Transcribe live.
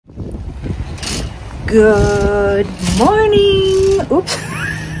Good morning. Oops.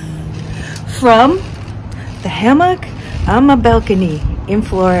 From the hammock on my balcony in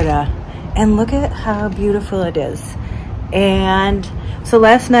Florida. And look at how beautiful it is. And so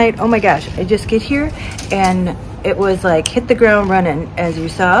last night, oh my gosh, I just get here and it was like hit the ground running. As you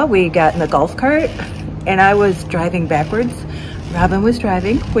saw, we got in the golf cart and I was driving backwards. Robin was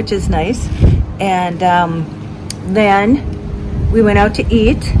driving, which is nice. And then we went out to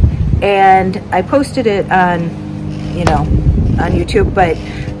eat. And I posted it on, on YouTube, but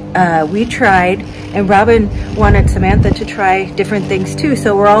we tried, and Robin wanted Samantha to try different things too.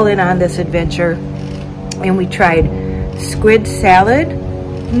 So we're all in on this adventure. And we tried squid salad,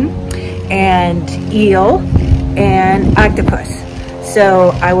 and eel, and octopus.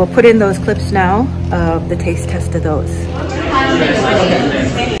 So I will put in those clips now of the taste test of those.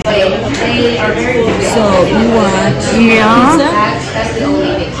 So you want pizza?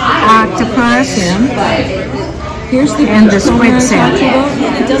 Octopus, here's the and the squid salad.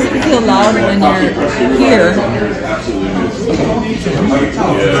 It doesn't feel loud when you're here.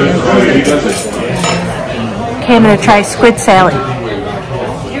 Okay, I'm gonna try squid salad.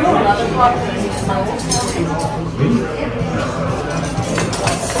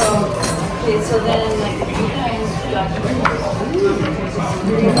 So then, like, a few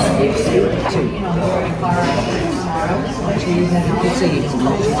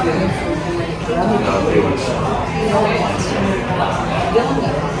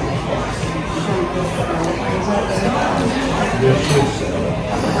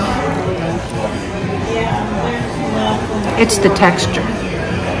It's the texture.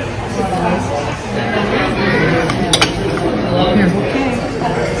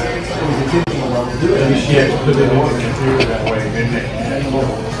 She had to put it on the computer that way, didn't it?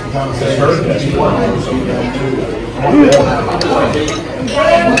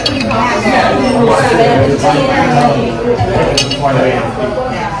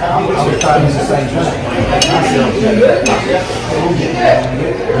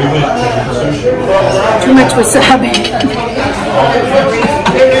 Too much wasabi.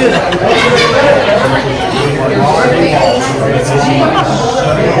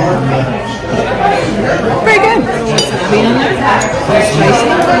 Very good.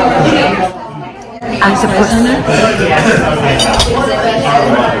 Octopus.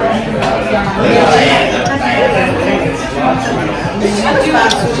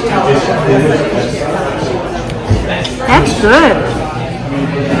 That's good.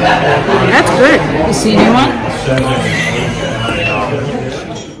 That's good. You see anyone?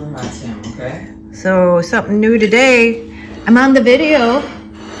 So something new today. I'm on the video.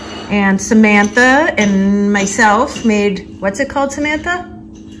 And Samantha and myself made, what's it called, Samantha?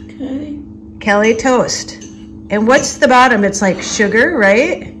 Kelly toast. And what's the bottom? It's like sugar,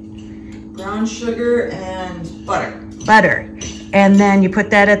 right? Brown sugar and butter. Butter. And then you put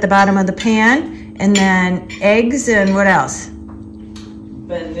that at the bottom of the pan. And then eggs and what else?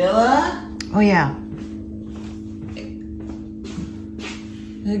 Vanilla. Oh, yeah.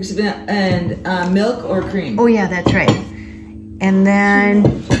 Eggs and milk or cream. Oh, yeah, that's right. And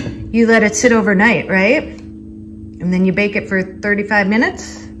then you let it sit overnight, right? And then you bake it for 35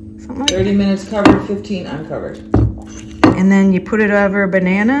 minutes? Something like 30 minutes covered, 15 uncovered. And then you put it over a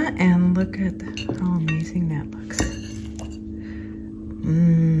banana and look at how amazing that looks.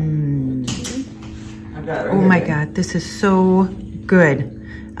 I got it right Oh my God, this is so good.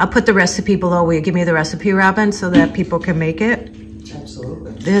 I'll put the recipe below. Will you give me the recipe, Robin, so that people can make it?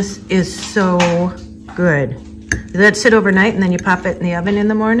 Absolutely. This is so good. You let it sit overnight and then you pop it in the oven in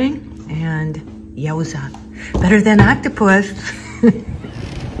the morning and yowza. Better than octopus.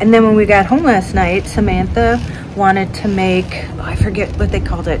 And then when we got home last night, Samantha wanted to make, oh, I forget what they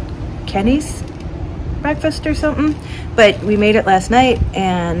called it, Kenny's breakfast or something. But we made it last night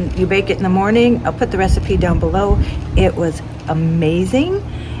and you bake it in the morning. I'll put the recipe down below. It was amazing.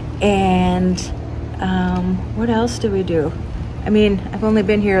 And what else do we do? I mean, I've only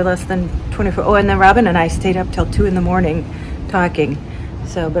been here less than 24. Oh, and then Robin and I stayed up till 2 in the morning talking.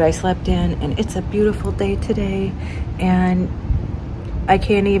 So, but I slept in and it's a beautiful day today. And I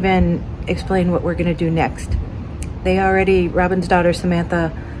can't even explain what we're gonna do next. Robin's daughter,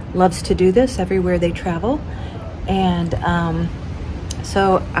 Samantha, loves to do this everywhere they travel. And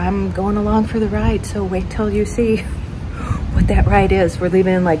so I'm going along for the ride. So wait till you see what that ride is. We're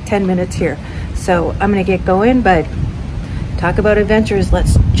leaving in like 10 minutes here. So I'm gonna get going, but talk about adventures,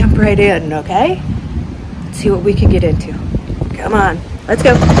 let's jump right in, okay? Let's see what we can get into. Come on, let's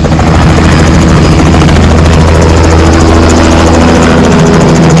go.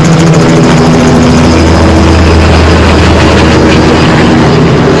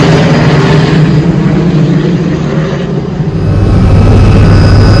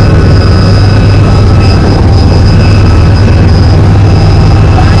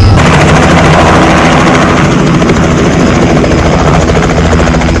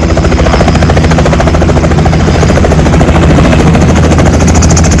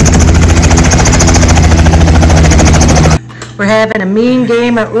 mean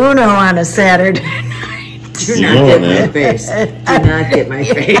game of Uno on a Saturday night. Do not get my face. Do not get my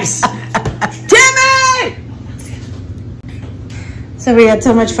face. Timmy! So we had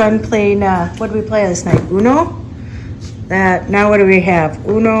so much fun playing, what did we play this night? Uno? Now what do we have?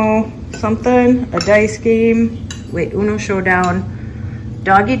 Uno something, a dice game. Wait, Uno Showdown,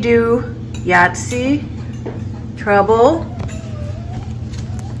 Doggy Doo, Yahtzee, Trouble,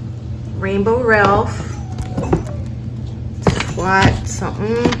 Rainbow Ralph, SWAT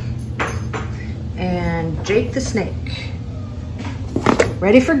something, and Jake the Snake.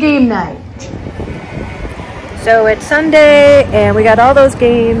 Ready for game night. So it's Sunday and we got all those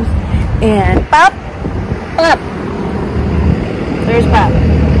games and Bob, there's Bob.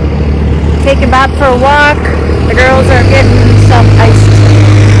 Taking Bob for a walk. The girls are getting some iced tea.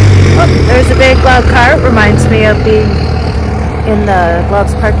 Oh, there's a big Glove car. It reminds me of being in the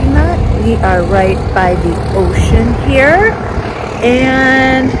Gloves parking lot. We are right by the ocean here.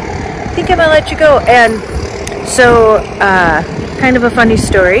 And I think I'm gonna let you go. And so, kind of a funny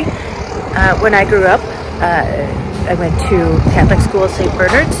story. When I grew up, I went to Catholic school, St.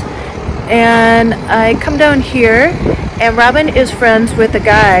 Bernard's. And I come down here, and Robin is friends with a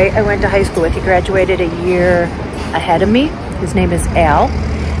guy I went to high school with. He graduated a year ahead of me. His name is Al,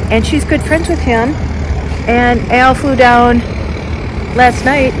 and she's good friends with him. And Al flew down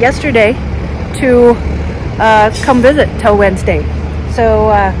yesterday, to come visit till Wednesday.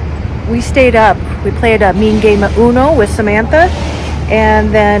 So we stayed up. We played a mean game of Uno with Samantha,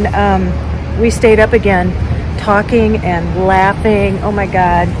 and then we stayed up again, talking and laughing. Oh my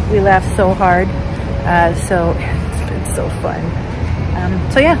God, we laughed so hard. So it's been so fun.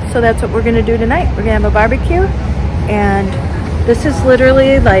 So yeah, so that's what we're gonna do tonight. We're gonna have a barbecue, and this is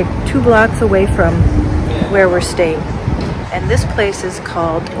literally like 2 blocks away from where we're staying. And this place is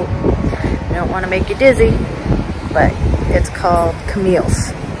called, I don't want to make you dizzy, but it's called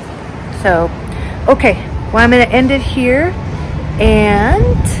Camille's. So, okay, well, I'm gonna end it here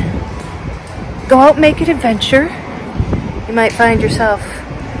and go out and make an adventure. You might find yourself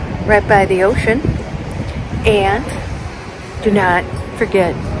right by the ocean. And do not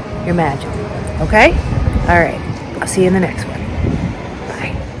forget your magic, okay? All right, I'll see you in the next one.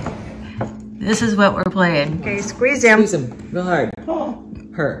 Bye. This is what we're playing. Okay, squeeze him. Squeeze him real hard.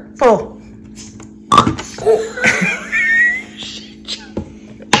 Her. Full.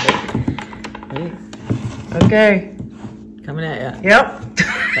 Ready? Okay. Coming at you. Yep.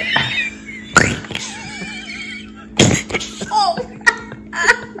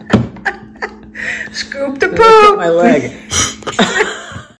 Scoop the Look poop. at my leg.